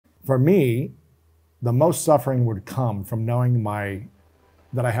For me, the most suffering would come from knowing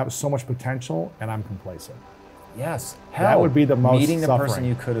that I have so much potential and I'm complacent. Yes. That would be the most meeting the suffering. person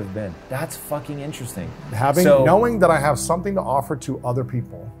you could have been. That's fucking interesting. Knowing that I have something to offer to other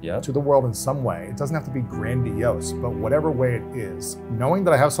people, Yep. to the world in some way. It doesn't have to be grandiose, but whatever way it is, knowing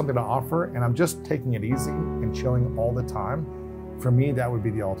that I have something to offer and I'm just taking it easy and chilling all the time, for me, that would be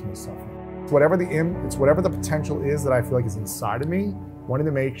the ultimate suffering. It's whatever the potential is that I feel like is inside of me, wanting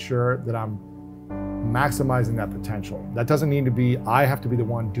to make sure that I'm maximizing that potential. That doesn't need to be, I have to be the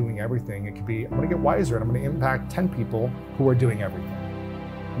one doing everything. It could be, I'm gonna get wiser and I'm gonna impact 10 people who are doing everything.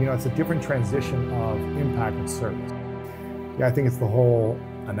 You know, it's a different transition of impact and service. Yeah, I think it's the whole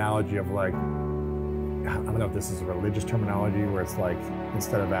analogy of like, I don't know if this is a religious terminology where it's like,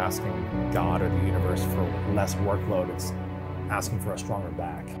 instead of asking God or the universe for less workload, it's asking for a stronger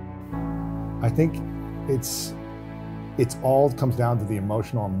back. I think it's all comes down to the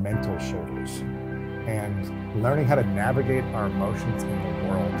emotional and mental shoulders. And learning how to navigate our emotions in the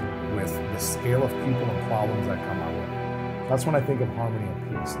world with the scale of people and problems that come our way. That's when I think of harmony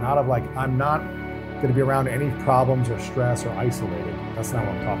and peace. Not of like, I'm not going to be around any problems or stress or isolated. That's not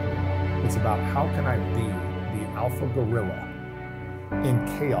what I'm talking about. It's about how can I be the alpha gorilla in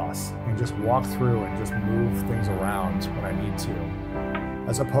chaos and just walk through and just move things around when I need to,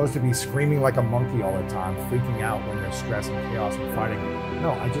 as opposed to be screaming like a monkey all the time, freaking out when there's stress and chaos and fighting.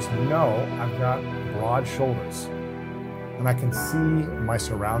 No, I just know I've got broad shoulders and I can see my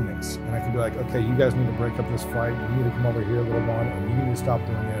surroundings and I can be like, okay, you guys need to break up this fight. You need to come over here, little one, and you need to stop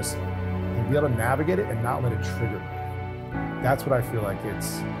doing this, and be able to navigate it and not let it trigger me. That's what I feel like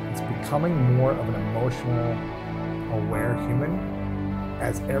it's becoming more of an emotional, aware human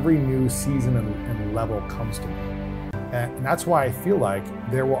as every new season and level comes to me. And that's why I feel like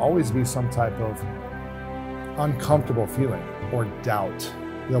there will always be some type of uncomfortable feeling or doubt.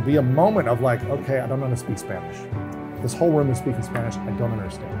 There'll be a moment of like, okay, I don't know how to speak Spanish. This whole room is speaking Spanish, I don't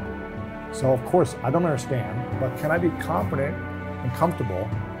understand. So of course, I don't understand, but can I be confident and comfortable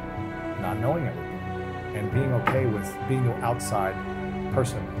not knowing everything and being okay with being the outside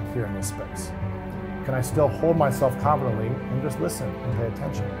person here in this space? Can I still hold myself confidently and just listen and pay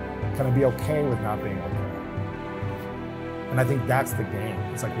attention? Can I be okay with not being okay? And I think that's the game.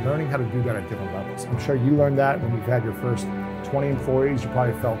 It's like learning how to do that at different levels. I'm sure you learned that when you've had your first 20 employees, you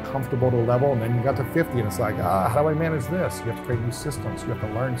probably felt comfortable to a level, and then you got to 50 and it's like, how do I manage this? You have to create new systems. You have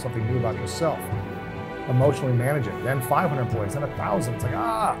to learn something new about yourself. Emotionally manage it. Then 500 employees, then 1,000. It's like,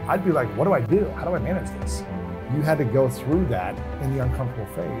 I'd be like, what do I do? How do I manage this? You had to go through that in the uncomfortable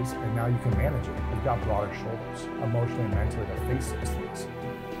phase, and now you can manage it. You've got broader shoulders, emotionally and mentally, to face those things.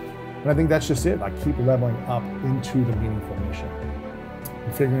 And I think that's just it. Like, keep leveling up into the meaningful mission.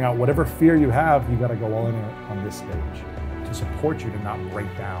 And figuring out whatever fear you have, you got to go all in on this stage to support you to not break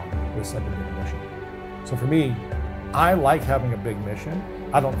down with such a big mission. So for me, I like having a big mission.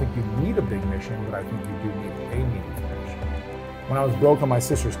 I don't think you need a big mission, but I think you do need a meaningful mission. When I was broke on my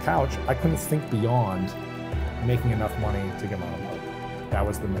sister's couch, I couldn't think beyond making enough money to get my own boat. That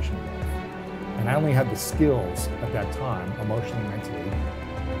was the mission of life. And I only had the skills at that time, emotionally, mentally,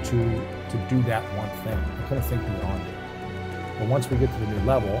 to do that one thing. I couldn't think beyond it. But once we get to the new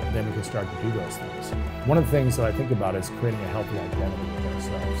level, then we can start to do those things. One of the things that I think about is creating a healthy identity with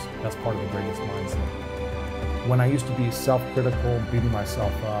ourselves. That's part of the greatest mindset. When I used to be self-critical, beating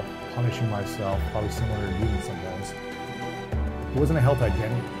myself up, punishing myself, probably similar to you in some ways, it wasn't a healthy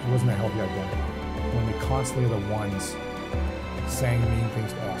identity. It wasn't a healthy identity. When we constantly are the ones saying mean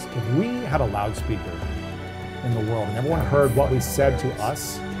things to us. If we had a loudspeaker in the world and everyone heard what we said to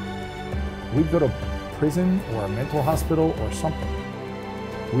us, we'd go to prison or a mental hospital or something.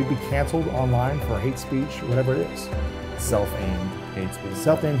 We'd be canceled online for hate speech, whatever it is. Self-aimed hate speech.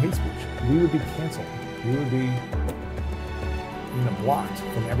 Self-aimed hate speech. We would be canceled. We would be blocked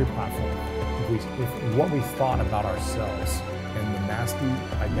from every platform if what we thought about ourselves and the nasty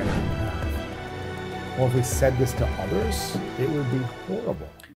identity we have. Or if we said this to others, it would be horrible.